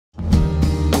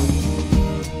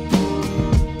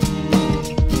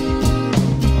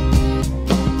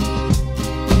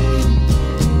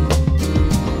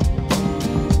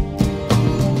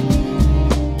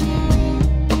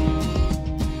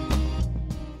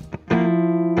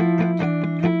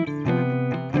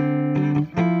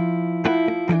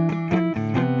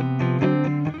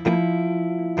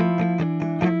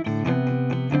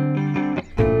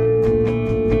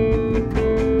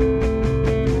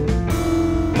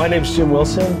My name's Jim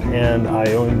Wilson, and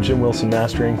I own Jim Wilson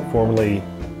Mastering, formerly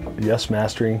Yes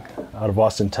Mastering, out of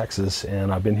Austin, Texas,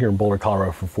 and I've been here in Boulder,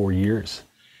 Colorado for 4 years.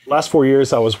 Last 4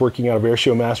 years I was working out of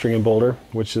Airshow Mastering in Boulder,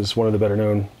 which is one of the better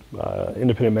known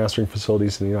independent mastering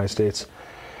facilities in the United States.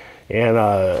 And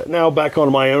now back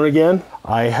on my own again.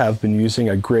 I have been using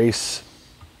a Grace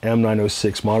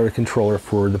M906 monitor controller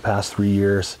for the past 3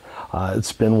 years.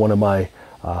 It's been one of my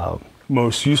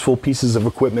most useful pieces of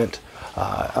equipment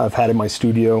I've had in my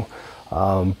studio.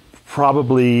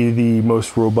 Probably the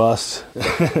most robust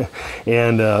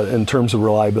and in terms of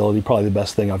reliability, probably the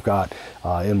best thing I've got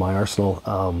in my arsenal.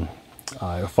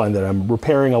 I find that I'm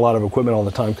repairing a lot of equipment all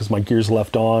the time because my gear's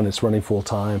left on, it's running full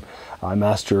time. I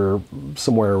master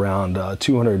somewhere around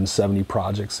 270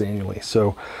 projects annually.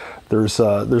 So there's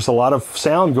a lot of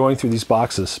sound going through these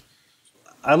boxes.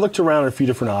 I looked around at a few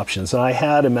different options, and I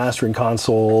had a mastering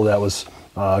console that was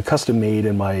custom made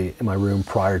in my room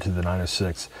prior to the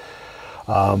 906.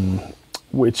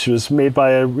 Which was made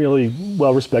by a really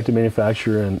well-respected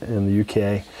manufacturer in the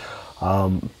UK.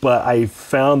 But I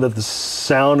found that the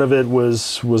sound of it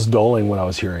was dulling what I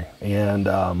was hearing, and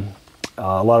a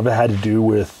lot of it had to do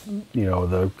with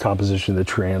the composition of the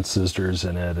transistors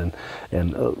in it,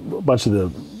 and a bunch of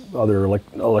the other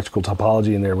electrical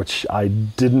topology in there, which I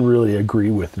didn't really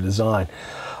agree with the design.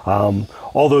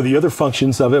 Although the other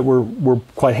functions of it were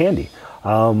quite handy.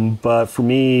 But for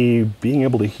me, being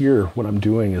able to hear what I'm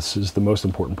doing is the most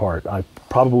important part. I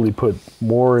probably put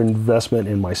more investment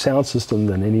in my sound system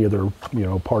than any other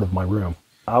part of my room.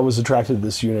 I was attracted to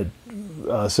this unit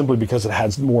simply because it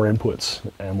had more inputs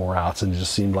and more outs, and it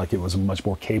just seemed like it was much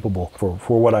more capable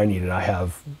for what I needed. I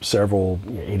have several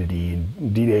A to D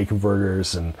and D to A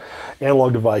converters and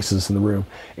analog devices in the room,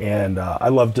 and I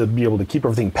love to be able to keep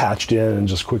everything patched in and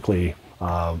just quickly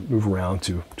move around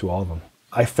to all of them.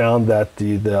 I found that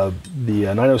the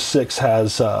 906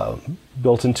 has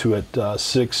built into it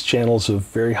 6 channels of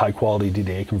very high quality D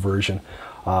to A conversion,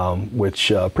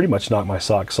 which pretty much knocked my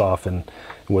socks off, and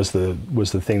was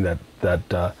the thing that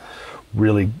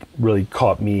really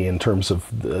caught me in terms of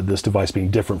this device being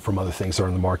different from other things that are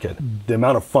in the market. The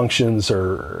amount of functions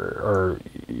are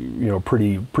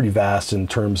pretty vast in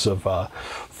terms of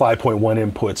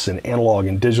 5.1 inputs and analog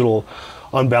and digital.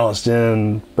 Unbalanced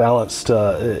in, balanced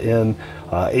in,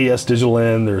 AS digital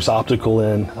in, there's optical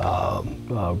in,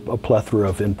 a plethora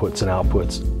of inputs and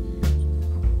outputs.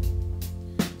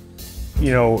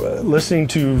 Listening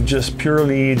to just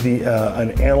purely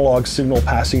an analog signal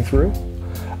passing through,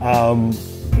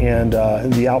 and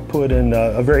the output in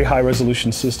a very high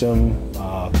resolution system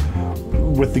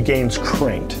with the gains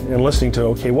cranked, and listening to,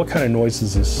 okay, what kind of noise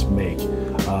does this make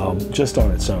just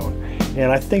on its own? And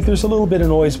I think there's a little bit of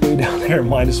noise way down there,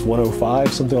 minus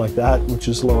 105, something like that, which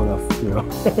is low enough,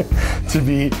 to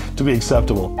be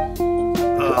acceptable.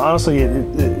 Honestly,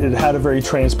 it had a very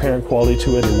transparent quality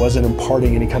to it. It wasn't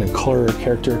imparting any kind of color or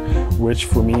character, which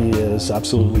for me is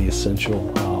absolutely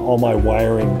essential. All my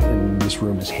wiring in this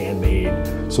room is handmade,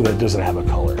 so that it doesn't have a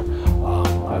color.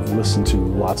 I've listened to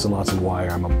lots and lots of wire.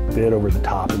 I'm a bit over the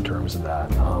top in terms of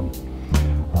that.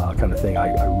 Kind of thing.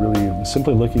 I really am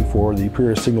simply looking for the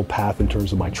pure signal path in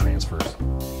terms of my transfers.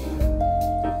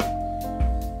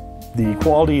 The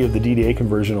quality of the D to A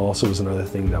conversion also was another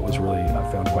thing that was really,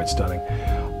 I found quite stunning.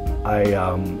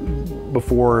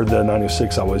 Before the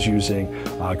 906, I was using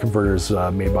converters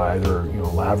made by either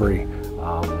Lavery.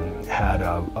 Had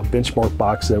a Benchmark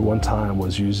box at one time,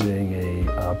 was using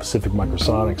a Pacific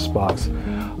Microsonics box.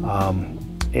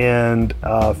 And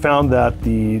found that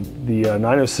the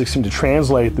 906 seemed to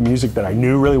translate the music that I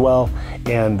knew really well,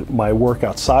 and my work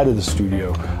outside of the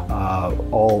studio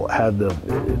all had it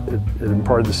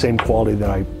imparted the same quality that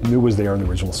I knew was there in the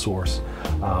original source,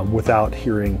 without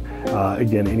hearing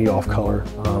again any off color,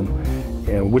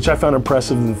 and which I found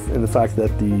impressive in the fact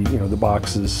that the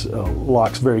box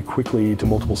locks very quickly to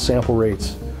multiple sample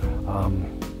rates.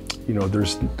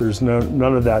 There's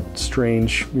none of that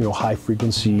strange, high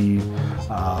frequency,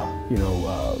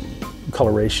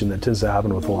 coloration that tends to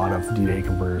happen with a lot of D to A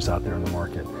converters out there in the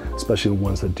market, especially the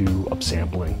ones that do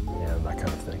upsampling and that kind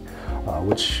of thing,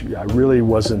 which I really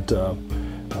wasn't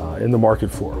in the market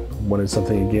for. Wanted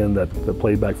something again that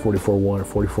played back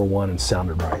 44.1 or 44.1 and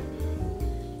sounded right.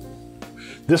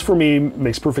 This for me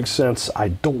makes perfect sense. I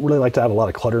don't really like to have a lot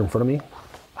of clutter in front of me.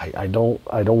 I don't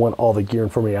want all the gear in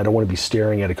front of me. I don't want to be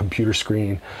staring at a computer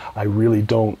screen. I really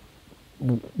don't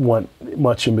want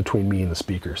much in between me and the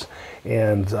speakers.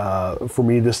 And for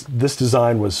me, this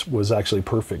design was actually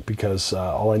perfect, because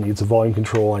all I need is a volume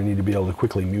control. I need to be able to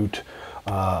quickly mute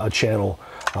a channel,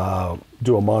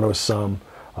 do a mono sum,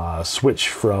 switch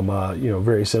from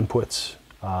various inputs,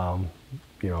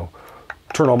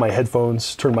 turn on my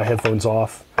headphones, turn my headphones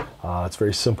off. It's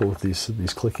very simple with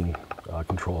these clicking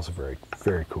controls. Are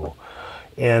very cool,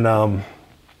 and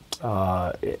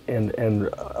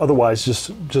otherwise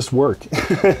just work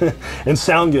and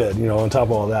sound good. You know, on top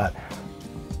of all that.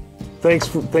 Thanks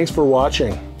for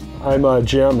watching. I'm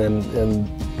Jim, and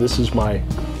this is my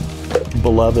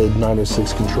beloved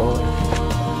 906 controller.